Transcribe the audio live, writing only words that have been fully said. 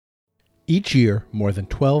Each year, more than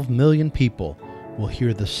 12 million people will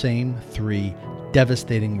hear the same three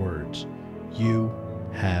devastating words: you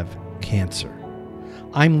have cancer.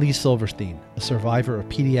 I'm Lee Silverstein, a survivor of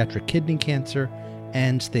pediatric kidney cancer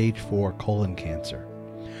and stage 4 colon cancer.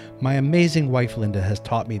 My amazing wife Linda has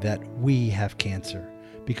taught me that we have cancer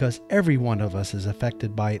because every one of us is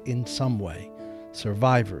affected by it in some way.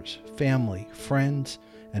 Survivors, family, friends,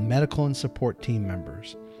 and medical and support team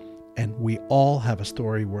members. And we all have a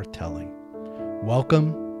story worth telling.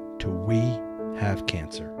 Welcome to We Have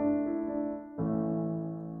Cancer.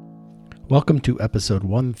 Welcome to episode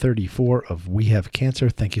 134 of We Have Cancer.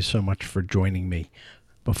 Thank you so much for joining me.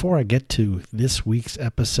 Before I get to this week's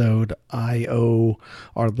episode, I owe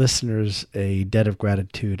our listeners a debt of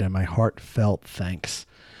gratitude and my heartfelt thanks.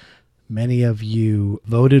 Many of you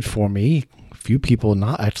voted for me. A few people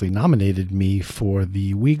nominated me for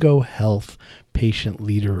the WeGo Health Patient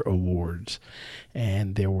Leader Awards.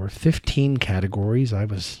 And there were 15 categories. I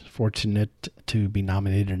was fortunate to be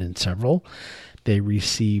nominated in several. They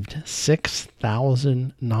received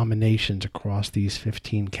 6,000 nominations across these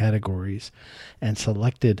 15 categories and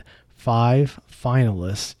selected 5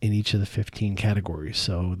 finalists in each of the 15 categories.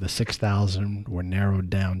 So the 6,000 were narrowed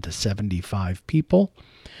down to 75 people.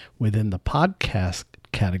 Within the podcast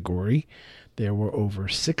category, there were over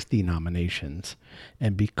 60 nominations.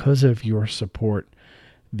 And because of your support,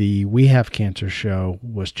 the We Have Cancer show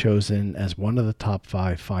was chosen as one of the top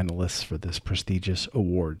 5 finalists for this prestigious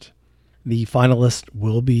awards. The finalists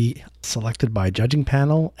will be selected by a judging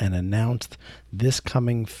panel and announced this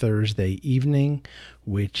coming Thursday evening,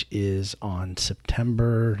 which is on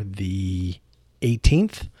September the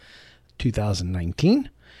 18th,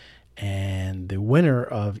 2019. And the winner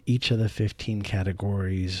of each of the 15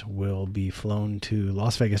 categories will be flown to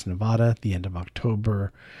Las Vegas, Nevada at the end of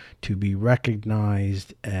October to be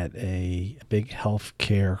recognized at a big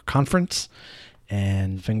healthcare conference.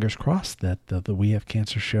 And fingers crossed that the We Have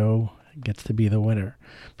Cancer show gets to be the winner.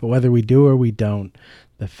 But whether we do or we don't,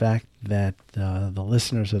 the fact that the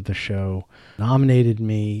listeners of the show nominated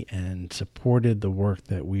me and supported the work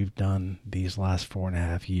that we've done these last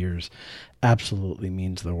 4.5 years absolutely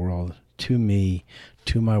means the world to me,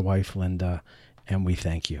 to my wife Linda, and we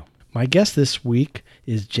thank you. My guest this week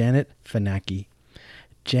is Janet Fanacki.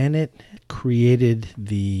 Janet created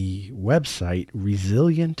the website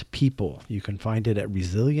Resilient People. You can find it at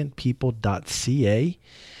resilientpeople.ca.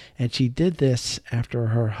 And she did this after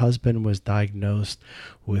her husband was diagnosed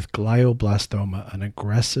with glioblastoma, an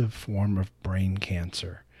aggressive form of brain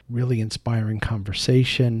cancer. Really inspiring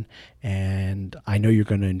conversation, and I know you're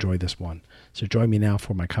going to enjoy this one. So join me now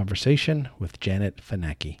for my conversation with Janet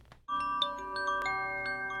Fanacki.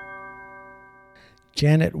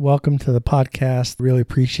 Janet, welcome to the podcast. Really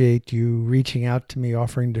appreciate you reaching out to me,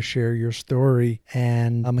 offering to share your story,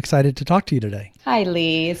 and I'm excited to talk to you today. Hi,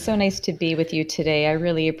 Lee. It's so nice to be with you today. I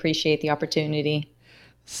really appreciate the opportunity.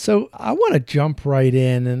 So I want to jump right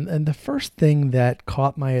in, and the first thing that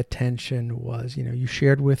caught my attention was, you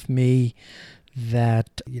shared with me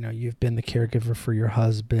that, you've been the caregiver for your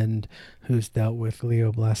husband who's dealt with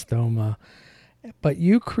glioblastoma, but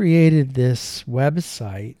you created this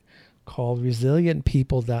website called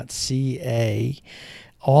resilientpeople.ca,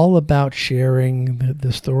 all about sharing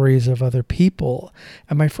the stories of other people.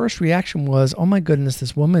 And my first reaction was, oh my goodness,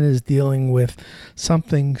 this woman is dealing with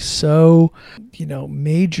something so,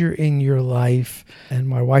 major in your life. And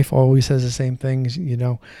my wife always says the same things,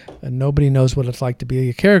 and nobody knows what it's like to be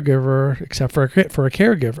a caregiver except for a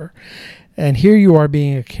caregiver. And here you are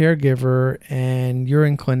being a caregiver, and your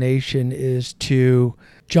inclination is to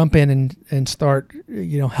jump in and start,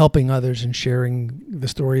 helping others and sharing the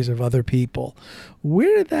stories of other people.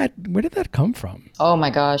 Where did that come from? Oh my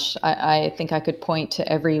gosh, I think I could point to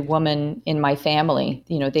every woman in my family.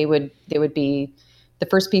 They would be the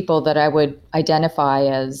first people that I would identify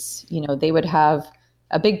as, they would have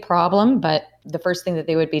a big problem, but the first thing that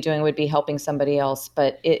they would be doing would be helping somebody else.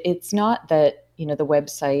 But it's not that, the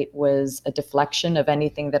website was a deflection of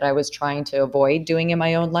anything that I was trying to avoid doing in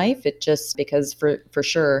my own life. It just because for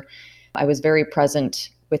sure, I was very present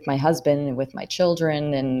with my husband and with my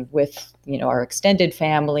children and with, our extended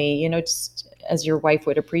family, just as your wife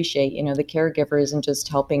would appreciate, the caregiver isn't just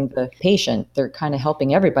helping the patient. They're kind of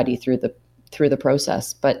helping everybody through the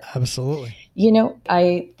process. But absolutely,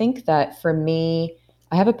 I think that for me,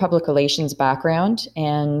 I have a public relations background,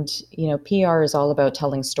 and, PR is all about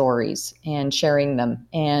telling stories and sharing them.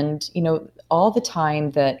 And, all the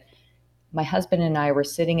time that my husband and I were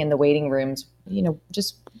sitting in the waiting rooms,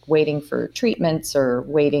 just waiting for treatments or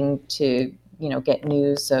waiting to, get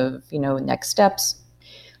news of, next steps,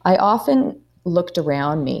 I often looked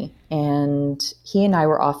around me, and he and I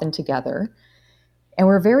were often together. And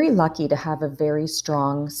we're very lucky to have a very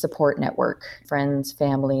strong support network, friends,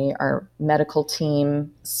 family, our medical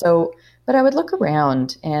team. So, but I would look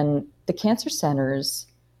around, and the cancer centers,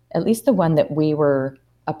 at least the one that we were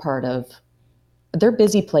a part of, they're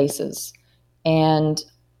busy places. And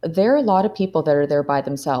there are a lot of people that are there by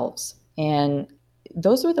themselves. And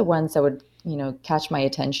those were the ones that would, catch my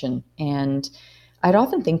attention. And I'd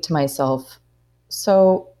often think to myself,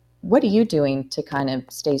 so what are you doing to kind of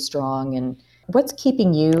stay strong, and what's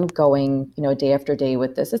keeping you going, day after day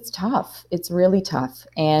with this? It's tough. It's really tough.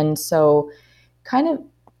 And so kind of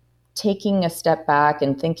taking a step back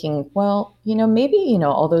and thinking, well, maybe,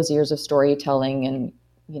 all those years of storytelling and,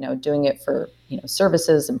 doing it for,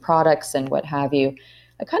 services and products and what have you,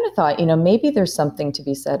 I kind of thought, maybe there's something to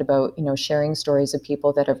be said about, sharing stories of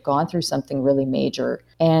people that have gone through something really major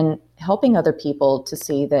and helping other people to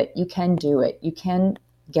see that you can do it. You can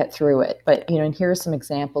get through it. But, and here are some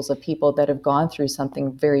examples of people that have gone through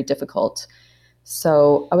something very difficult.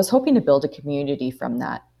 So I was hoping to build a community from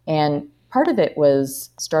that. And part of it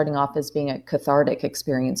was starting off as being a cathartic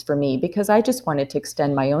experience for me, because I just wanted to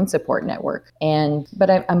extend my own support network.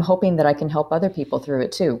 But I'm hoping that I can help other people through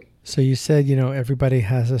it too. So you said, everybody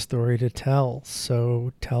has a story to tell.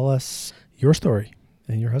 So tell us your story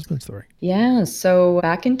and your husband's story. Yeah. So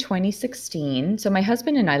back in 2016, so my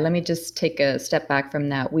husband and I, let me just take a step back from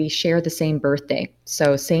that. We share the same birthday.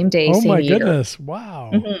 So same day, same year. Oh my goodness.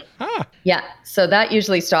 Wow. Mm-hmm. Ah. Yeah. So that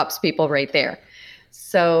usually stops people right there.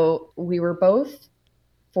 So we were both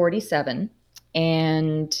 47,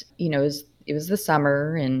 and, it was the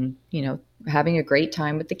summer, and, having a great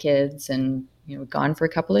time with the kids, and, gone for a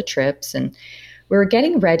couple of trips, and we were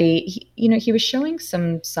getting ready. He was showing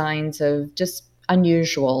some signs of just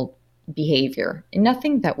unusual behavior, and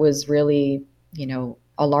nothing that was really,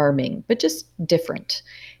 alarming, but just different.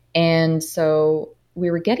 And so we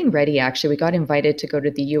were getting ready. Actually, we got invited to go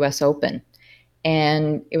to the US Open,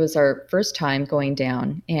 and it was our first time going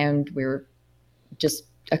down, and we were just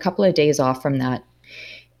a couple of days off from that.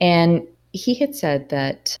 And he had said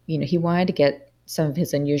that, he wanted to get some of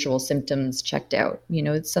his unusual symptoms checked out.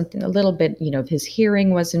 It's something a little bit, his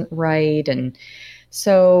hearing wasn't right. And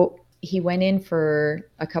so he went in for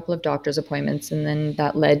a couple of doctor's appointments, and then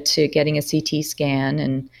that led to getting a CT scan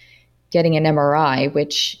and getting an MRI,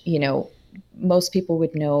 which, most people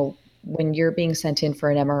would know when you're being sent in for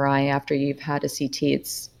an MRI after you've had a CT,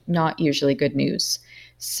 it's not usually good news.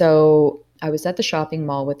 So I was at the shopping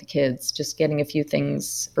mall with the kids, just getting a few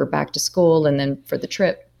things for back to school and then for the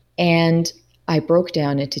trip. And I broke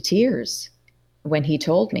down into tears when he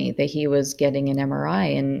told me that he was getting an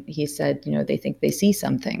MRI, and he said, they think they see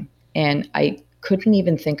something. And I couldn't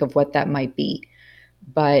even think of what that might be.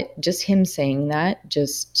 But just him saying that,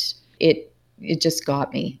 it just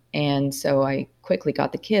got me. And so I quickly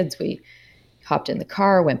got the kids. We hopped in the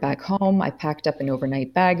car, went back home. I packed up an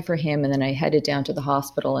overnight bag for him, and then I headed down to the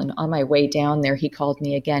hospital. And on my way down there, he called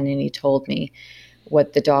me again, and he told me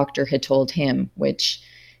what the doctor had told him, which,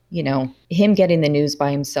 him getting the news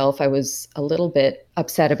by himself, I was a little bit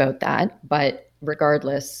upset about that. But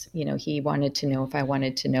regardless, he wanted to know if I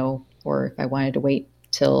wanted to know, or if I wanted to wait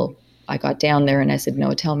till I got down there. And I said,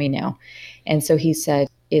 no, tell me now. And so he said,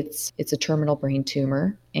 it's a terminal brain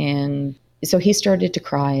tumor. And so he started to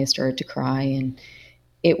cry. I started to cry, and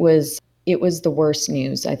it was the worst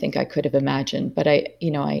news I think I could have imagined. But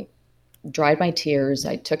I dried my tears.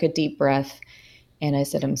 I took a deep breath, and I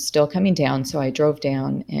said, I'm still coming down. So I drove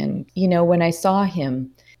down, and, when I saw him,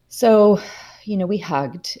 so, we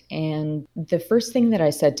hugged. And the first thing that I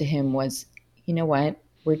said to him was, you know what,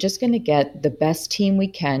 we're just going to get the best team we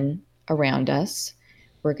can around us.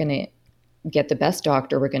 We're going to get the best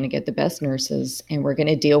doctor, we're going to get the best nurses, and we're going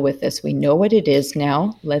to deal with this. We know what it is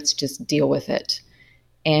now. Let's just deal with it.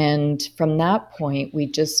 And from that point, we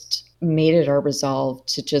just made it our resolve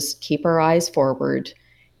to just keep our eyes forward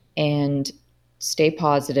and stay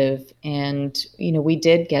positive. And, we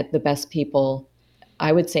did get the best people,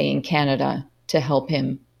 I would say, in Canada to help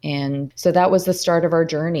him. And so that was the start of our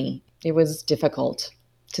journey. It was difficult,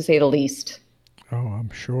 to say the least. Oh, I'm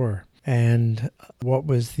sure. And what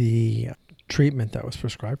was the treatment that was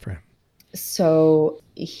prescribed for him? So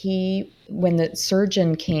when the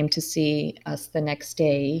surgeon came to see us the next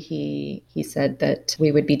day, he said that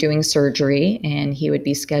we would be doing surgery, and he would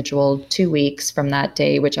be scheduled 2 weeks from that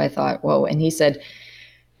day, which I thought, whoa. And he said,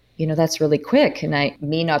 that's really quick. And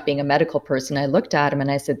me not being a medical person, I looked at him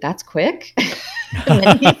and I said, that's quick.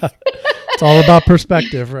 It's all about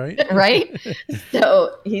perspective, right? Right.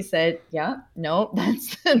 So he said, yeah, no,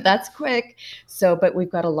 that's quick. So, but we've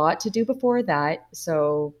got a lot to do before that.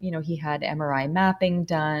 So, he had MRI mapping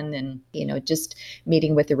done and, just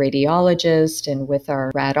meeting with the radiologist and with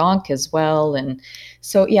our rad onc as well. And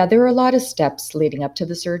so, yeah, there were a lot of steps leading up to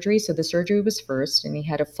the surgery. So the surgery was first, and he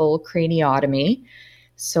had a full craniotomy.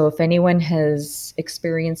 So if anyone has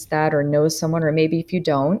experienced that or knows someone, or maybe if you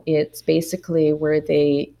don't, it's basically where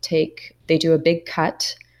they do a big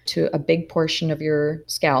cut to a big portion of your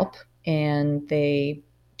scalp and they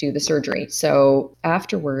do the surgery. So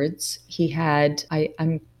afterwards, he had,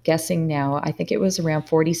 I'm guessing now, I think it was around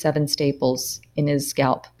 47 staples in his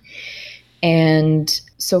scalp. And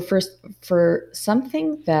so for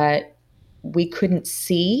something that we couldn't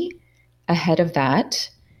see ahead of that,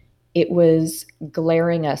 it was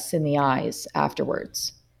glaring us in the eyes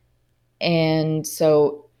afterwards. And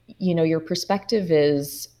so, your perspective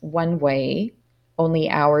is one way only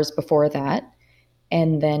hours before that.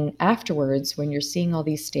 And then afterwards, when you're seeing all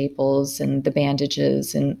these staples and the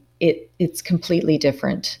bandages, and it's completely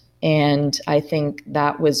different. And I think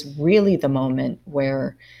that was really the moment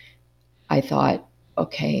where I thought,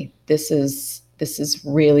 okay, this is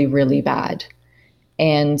really, really bad.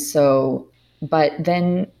 And so, but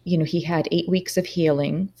then, he had 8 weeks of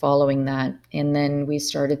healing following that. And then we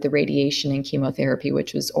started the radiation and chemotherapy,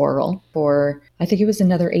 which was oral for, I think it was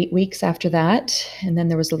another 8 weeks after that. And then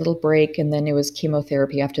there was a little break, and then it was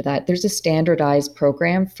chemotherapy after that. There's a standardized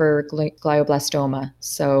program for glioblastoma.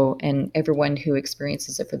 So, and everyone who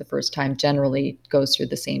experiences it for the first time generally goes through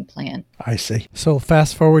the same plan. I see. So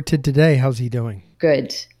fast forward to today. How's he doing?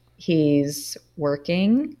 Good. He's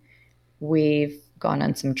working. We've gone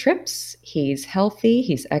on some trips. He's healthy.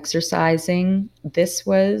 He's exercising. This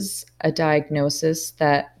was a diagnosis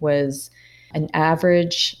that was an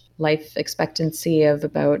average life expectancy of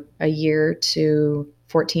about a year to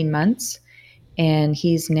 14 months. And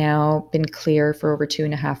he's now been clear for over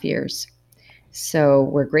 2.5 years. So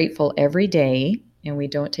we're grateful every day, and we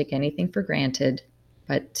don't take anything for granted.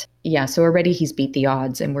 But yeah, so already he's beat the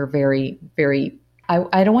odds, and we're very, very,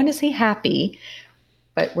 I don't want to say happy,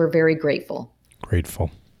 but we're very grateful. Grateful.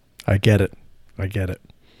 I get it.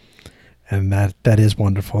 And that is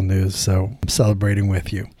wonderful news. So I'm celebrating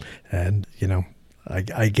with you. And,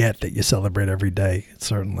 I get that you celebrate every day,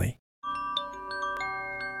 certainly.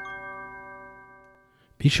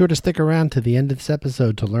 Be sure to stick around to the end of this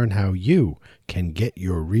episode to learn how you can get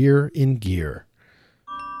your rear in gear.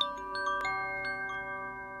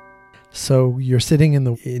 So you're sitting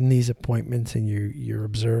in these appointments and you're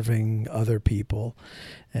observing other people,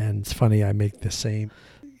 and it's funny, I make the same,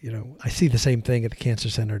 I see the same thing at the cancer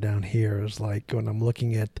center down here. It's like when I'm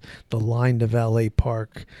looking at the line to Valet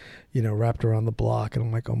Park, wrapped around the block, and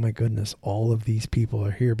I'm like, oh my goodness, all of these people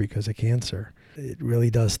are here because of cancer. It really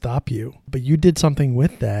does stop you. But you did something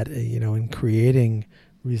with that, in creating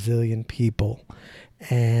resilient people.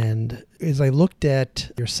 And as I looked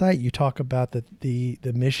at your site, you talk about that the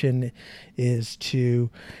mission is to,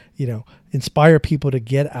 inspire people to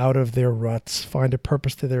get out of their ruts, find a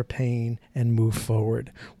purpose to their pain, and move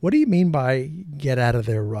forward. What do you mean by get out of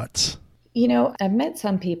their ruts? I've met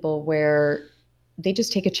some people where they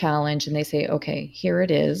just take a challenge and they say, okay, here it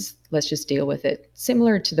is. Let's just deal with it.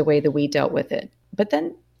 Similar to the way that we dealt with it. But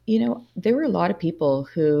then, there were a lot of people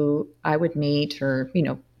who I would meet or,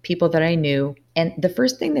 people that I knew. And the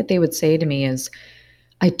first thing that they would say to me is,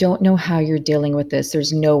 I don't know how you're dealing with this.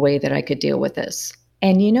 There's no way that I could deal with this.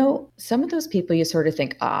 And, some of those people you sort of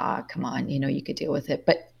think, come on, you could deal with it.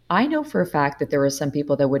 But I know for a fact that there were some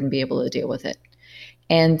people that wouldn't be able to deal with it.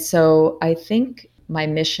 And so I think my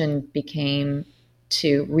mission became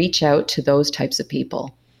to reach out to those types of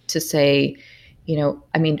people to say,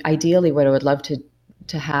 ideally what I would love to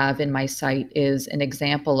have in my site is an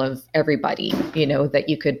example of everybody, that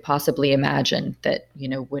you could possibly imagine that,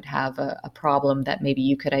 would have a problem that maybe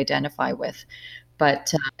you could identify with.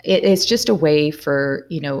 But it's just a way for,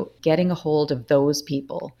 getting a hold of those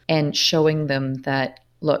people and showing them that,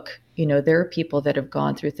 look, there are people that have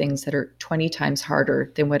gone through things that are 20 times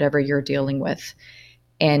harder than whatever you're dealing with.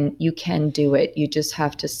 And you can do it. You just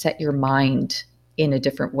have to set your mind in a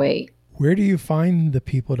different way. Where do you find the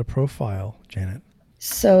people to profile, Janet?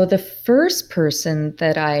 So the first person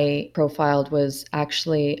that I profiled was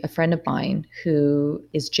actually a friend of mine who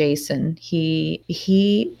is Jason.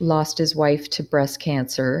 He lost his wife to breast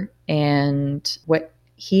cancer, and what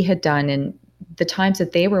he had done in the times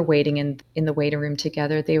that they were waiting in the waiting room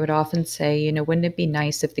together, they would often say, wouldn't it be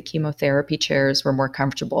nice if the chemotherapy chairs were more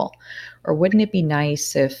comfortable? Or wouldn't it be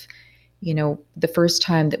nice if, the first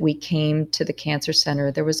time that we came to the cancer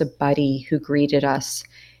center, there was a buddy who greeted us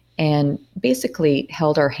and basically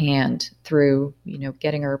held our hand through,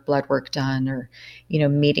 getting our blood work done, or,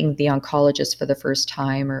 meeting the oncologist for the first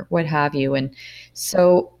time, or what have you. And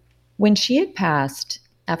so when she had passed,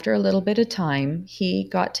 after a little bit of time, he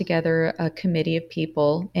got together a committee of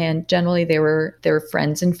people, and generally they were their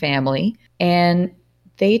friends and family, and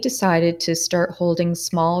they decided to start holding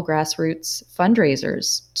small grassroots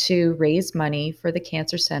fundraisers to raise money for the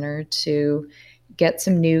cancer center to get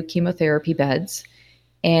some new chemotherapy beds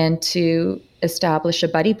and to establish a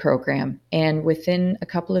buddy program. And within a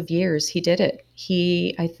couple of years, he did it.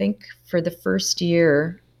 I think for the first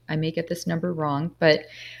year, I may get this number wrong, but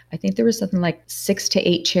I think there was something like 6 to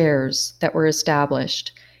 8 chairs that were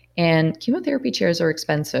established. And chemotherapy chairs are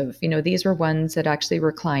expensive. These were ones that actually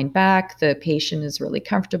recline back. The patient is really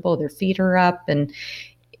comfortable. Their feet are up. And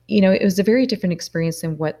it was a very different experience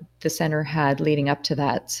than what the center had leading up to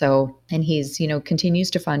that. So, and he's,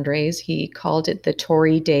 continues to fundraise. He called it the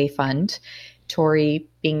Tori Day Fund, Tori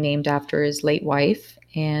being named after his late wife.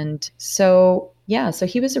 And so, so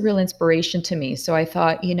he was a real inspiration to me. So I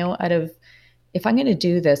thought, if I'm going to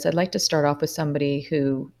do this, I'd like to start off with somebody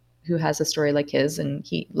who has a story like his, and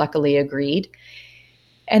he luckily agreed.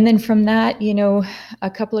 And then from that, a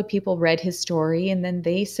couple of people read his story, and then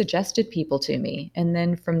they suggested people to me. And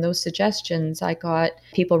then from those suggestions, I got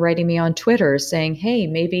people writing me on Twitter saying, hey,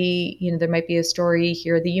 maybe, there might be a story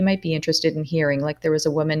here that you might be interested in hearing. Like there was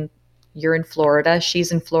a woman, you're in Florida.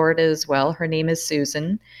 She's in Florida as well. Her name is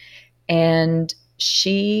Susan. And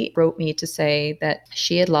she wrote me to say that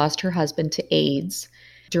she had lost her husband to AIDS.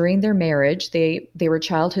 During their marriage, they were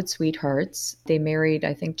childhood sweethearts. They married,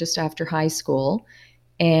 I think, just after high school.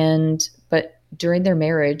 But during their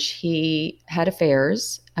marriage, he had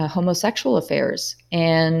affairs, homosexual affairs,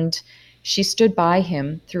 and she stood by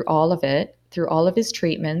him through all of it, through all of his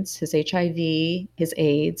treatments, his HIV, his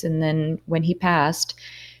AIDS. And then when he passed,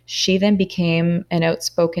 she then became an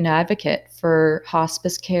outspoken advocate for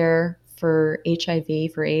hospice care, for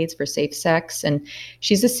HIV, for AIDS, for safe sex. And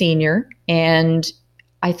she's a senior. And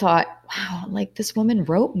I thought, wow, like this woman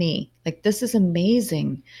wrote me, like this is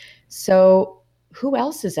amazing. So who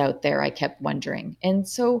else is out there? I kept wondering. And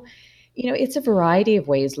so, it's a variety of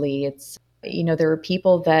ways, Lee. It's, there are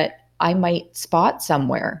people that I might spot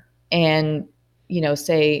somewhere and,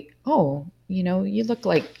 say, oh, you look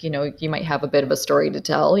like, you might have a bit of a story to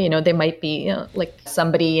tell. They might be like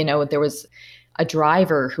somebody, there was a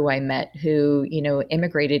driver who I met who,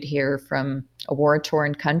 immigrated here from a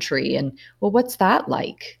war-torn country. And, well, what's that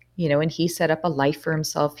like? And he set up a life for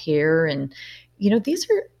himself here. And, these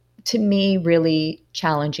are, to me, really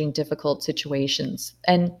challenging, difficult situations.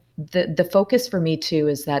 And the focus for me too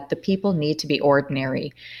is that the people need to be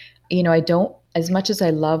ordinary. I don't, as much as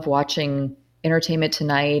I love watching Entertainment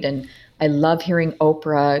Tonight and I love hearing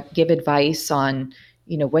Oprah give advice on,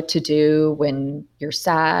 what to do when you're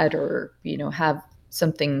sad or, have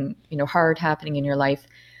something, hard happening in your life.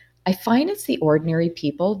 I find it's the ordinary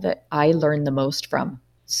people that I learn the most from.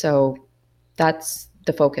 So that's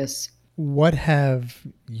the focus. What have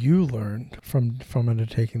you learned from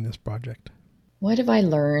undertaking this project? What have I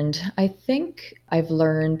learned? I think I've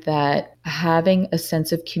learned that having a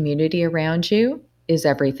sense of community around you is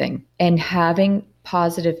everything. And having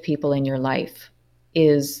positive people in your life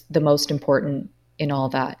is the most important in all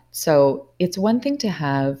that. So it's one thing to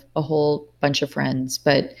have a whole bunch of friends,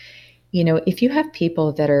 but if you have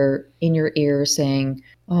people that are in your ear saying,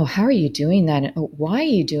 oh, how are you doing that? And, oh, why are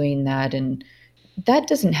you doing that? And that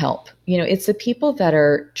doesn't help. It's the people that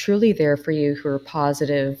are truly there for you who are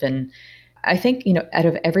positive. And I think, out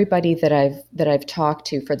of everybody that I've talked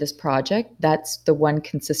to for this project, that's the one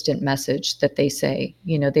consistent message that they say.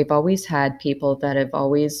 They've always had people that have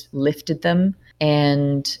always lifted them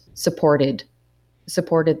and supported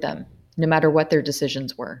them, no matter what their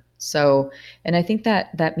decisions were. So, and I think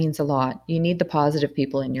that means a lot. You need the positive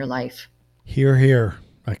people in your life. Hear, hear.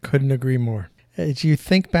 I couldn't agree more. As you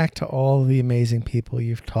think back to all the amazing people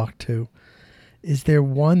you've talked to, is there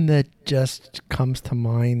one that just comes to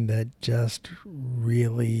mind that just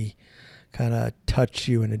really kind of touched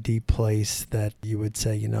you in a deep place that you would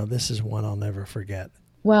say, this is one I'll never forget?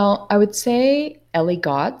 Well, I would say Ellie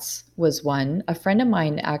Gotts was one. A friend of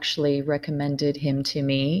mine actually recommended him to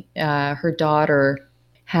me. Her daughter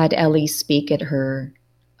had Ellie speak at her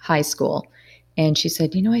high school. And she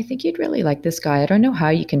said, I think you'd really like this guy. I don't know how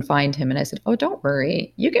you can find him. And I said, oh, don't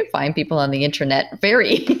worry. You can find people on the internet very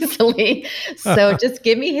easily. So just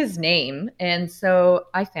give me his name. And so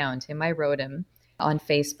I found him. I wrote him on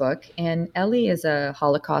Facebook. And Ellie is a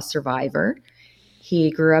Holocaust survivor.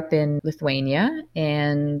 He grew up in Lithuania,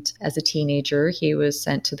 and as a teenager, he was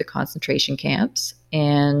sent to the concentration camps.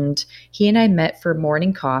 And he and I met for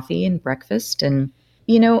morning coffee and breakfast. And,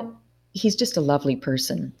 you know, he's just a lovely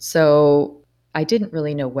person. So I didn't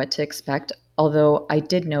really know what to expect, although I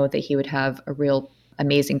did know that he would have a real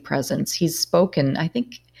amazing presence. He's spoken, I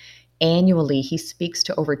think annually, he speaks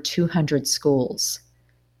to over 200 schools,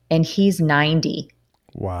 and he's 90.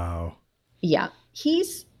 Wow. Yeah,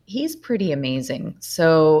 he's pretty amazing.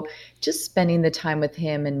 So just spending the time with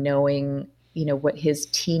him and knowing, what his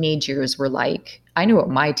teenage years were like. I know what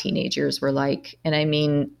my teenage years were like, and I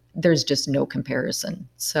mean, there's just no comparison.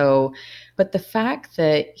 So, but the fact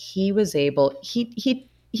that he was able,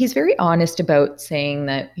 he's very honest about saying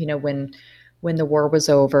that, when the war was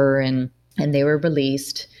over and they were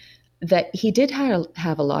released, that he did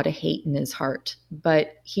have a lot of hate in his heart,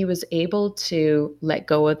 but he was able to let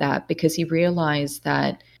go of that because he realized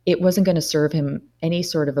that it wasn't going to serve him any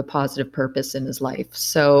sort of a positive purpose in his life.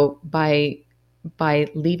 So by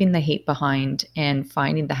leaving the hate behind and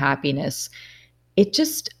finding the happiness,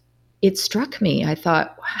 it struck me. I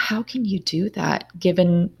thought, how can you do that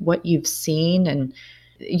given what you've seen and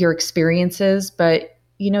your experiences? But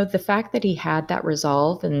the fact that he had that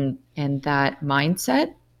resolve and that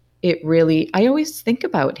mindset, I always think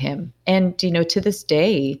about him. And, to this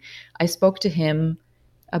day, I spoke to him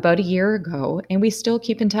about a year ago and we still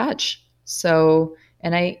keep in touch. So,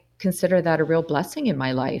 and I consider that a real blessing in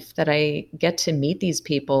my life that I get to meet these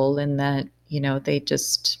people and that, they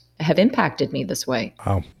just have impacted me this way.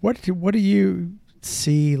 Wow. What do you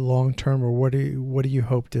see long term, or what do you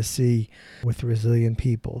hope to see with Resilient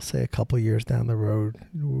People, say a couple of years down the road?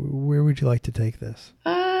 Where would you like to take this?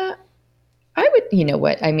 I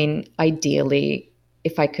would, ideally,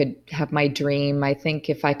 if I could have my dream, I think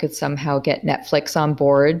if I could somehow get Netflix on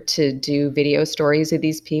board to do video stories of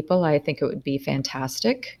these people, I think it would be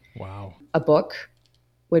fantastic. Wow. A book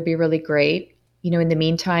would be really great. In the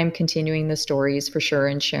meantime, continuing the stories for sure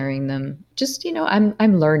and sharing them. Just,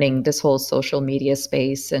 I'm learning this whole social media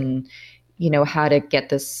space and, how to get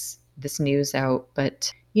this news out.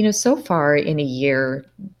 But, so far in a year,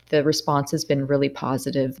 the response has been really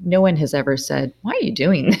positive. No one has ever said, "Why are you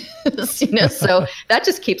doing this?" So that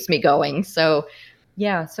just keeps me going. So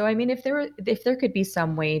yeah. So, if there could be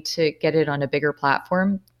some way to get it on a bigger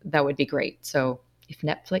platform, that would be great. So if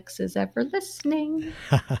Netflix is ever listening.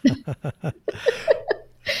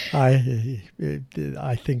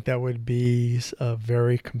 I think that would be a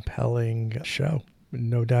very compelling show.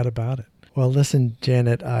 No doubt about it. Well, listen,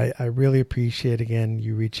 Janet, I really appreciate, again,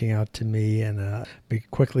 you reaching out to me, and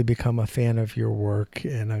quickly become a fan of your work.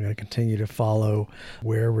 And I'm going to continue to follow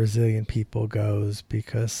where Resilient People goes,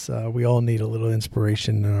 because we all need a little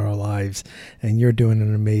inspiration in our lives. And you're doing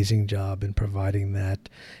an amazing job in providing that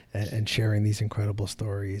and sharing these incredible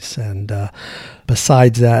stories. And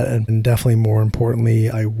besides that, and definitely more importantly,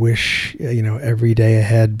 I wish, every day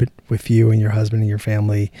ahead with you and your husband and your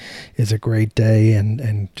family is a great day,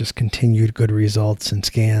 and just continued good results and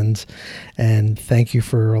scans. And thank you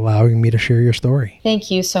for allowing me to share your story.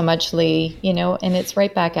 Thank you so much, Lee. And it's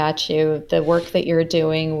right back at you. The work that you're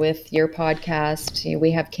doing with your podcast,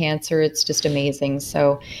 We Have Cancer, it's just amazing.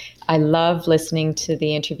 So I love listening to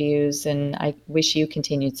the interviews, and I wish you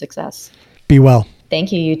continued success. Be well.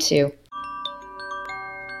 Thank you, you too.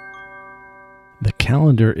 The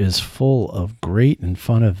calendar is full of great and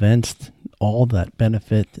fun events, all that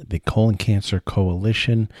benefit the Colon Cancer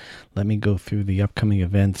Coalition. Let me go through the upcoming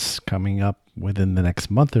events coming up within the next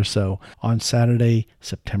month or so. On Saturday,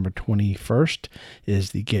 September 21st,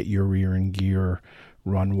 is the Get Your Rear in Gear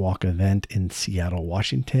Run Walk event in Seattle,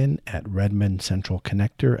 Washington at Redmond Central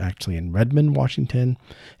Connector, actually in Redmond, Washington.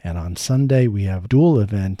 And on Sunday, we have a dual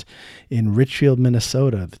event in Richfield,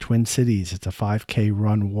 Minnesota, the Twin Cities. It's a 5K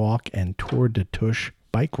run, walk, and Tour de Tush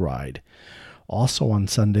bike ride. Also on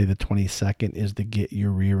Sunday, the 22nd, is the Get Your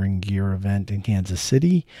Rear in Gear event in Kansas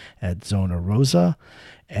City at Zona Rosa.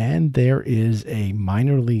 And there is a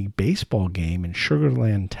minor league baseball game in Sugar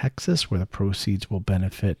Land, Texas, where the proceeds will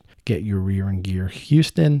benefit Get Your Rear in Gear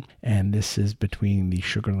Houston. And this is between the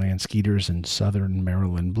Sugar Land Skeeters and Southern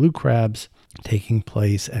Maryland Blue Crabs, taking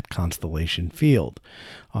place at Constellation Field.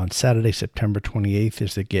 On Saturday, September 28th,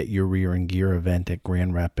 is the Get Your Rear in Gear event at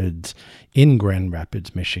Grand Rapids,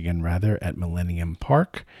 Michigan, at Millennium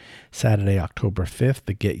Park. Saturday, October 5th,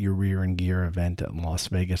 the Get Your Rear in Gear event at Las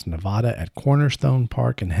Vegas, Nevada at Cornerstone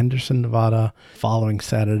Park in Henderson, Nevada. Following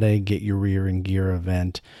Saturday, Get Your Rear in Gear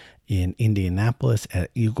event in Indianapolis at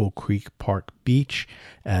Eagle Creek Park Beach,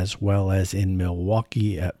 as well as in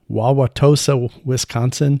Milwaukee at Wauwatosa,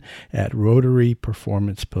 Wisconsin at Rotary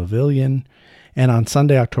Performance Pavilion. And on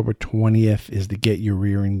Sunday, October 20th, is the Get Your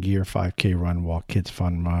Rear in Gear 5K Run Walk Kids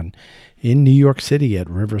Fun Run in New York City at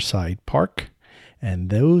Riverside Park. And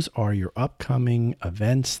those are your upcoming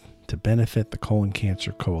events to benefit the Colon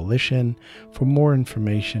Cancer Coalition. For more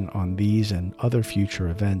information on these and other future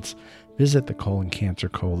events, visit the Colon Cancer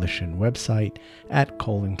Coalition website at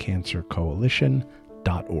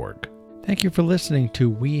coloncancercoalition.org. Thank you for listening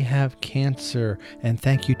to We Have Cancer, and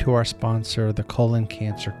thank you to our sponsor, the Colon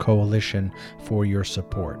Cancer Coalition, for your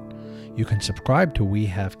support. You can subscribe to We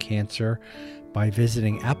Have Cancer by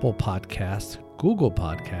visiting Apple Podcasts, Google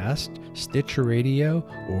Podcasts, Stitcher Radio,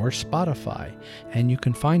 or Spotify. And you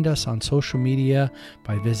can find us on social media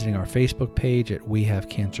by visiting our Facebook page at We Have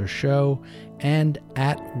Cancer Show and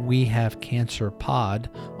at We Have Cancer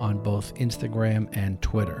Pod on both Instagram and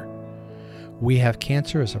Twitter. We Have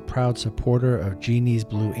Cancer is a proud supporter of Genie's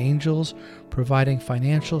Blue Angels, providing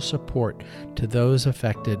financial support to those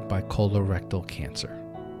affected by colorectal cancer.